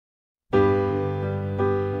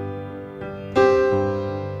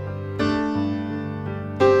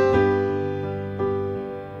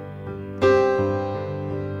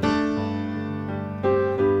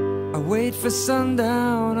Wait for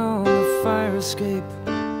sundown on the fire escape,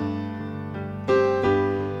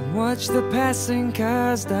 and watch the passing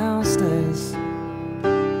cars downstairs.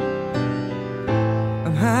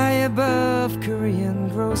 I'm high above Korean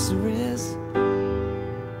groceries,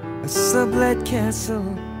 a sublet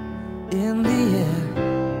castle in the air.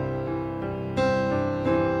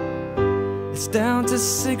 It's down to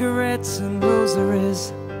cigarettes and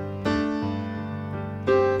rosaries.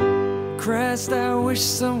 Christ, I wish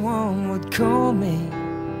someone would call me.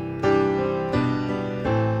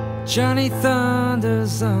 Johnny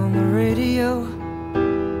Thunder's on the radio,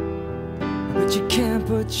 but you can't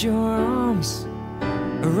put your arms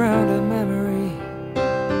around a memory.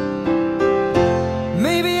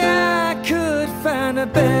 Maybe I could find a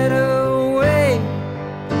better way,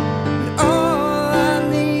 but all I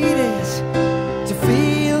need is to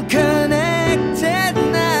feel connected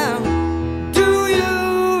now. Do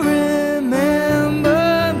you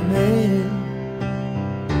remember me?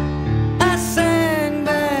 I sang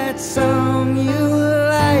that song you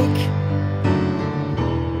like.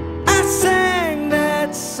 I sang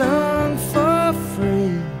that song for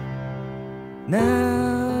free.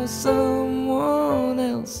 Now someone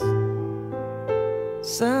else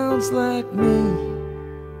sounds like me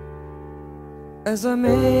as I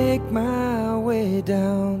make my way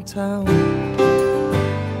downtown.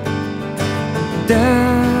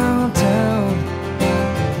 Downtown,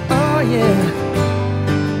 oh yeah,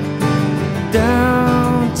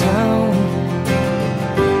 downtown.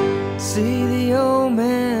 See the old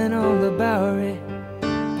man on the Bowery,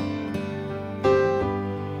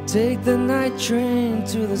 take the night train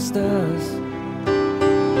to the stars.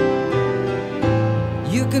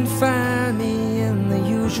 You can find me in the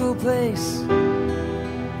usual place,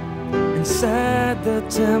 inside the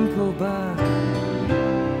Temple Bar.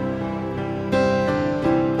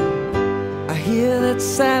 I hear that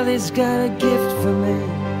Sally's got a gift for me.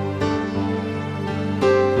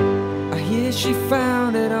 I hear she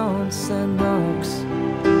found it on St. Mark's.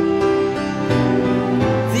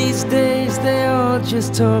 These days they all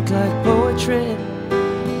just talk like poetry,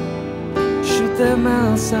 shoot their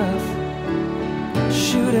mouths off,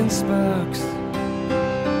 shooting sparks.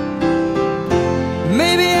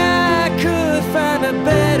 Maybe I could find a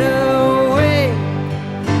better way,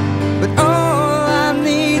 but all I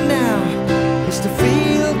need now is to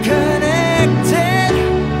feel connected.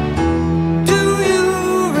 Do you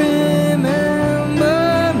remember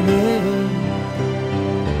me?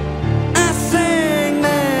 I sang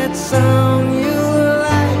that song you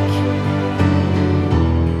like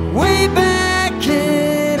way back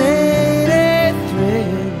in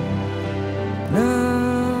 '83.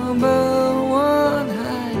 Number one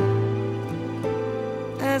high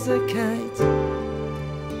as a kite,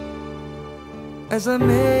 as I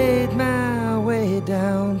made my way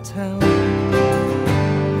downtown.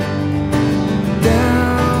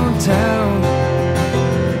 Downtown,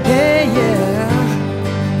 hey yeah,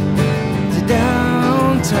 to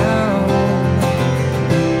downtown.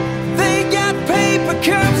 They got paper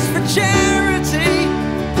cups for charity,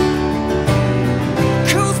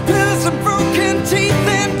 cool pills and broken teeth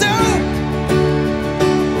and dope.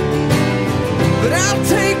 But I'll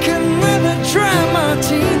take another dry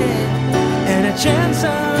martini and a chance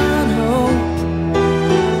on hope.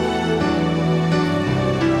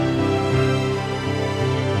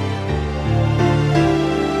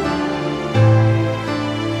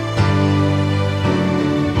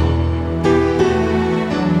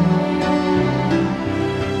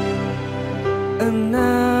 And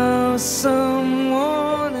now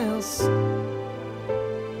someone else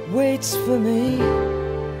waits for me,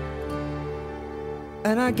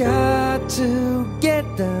 and I got to get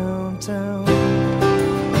downtown.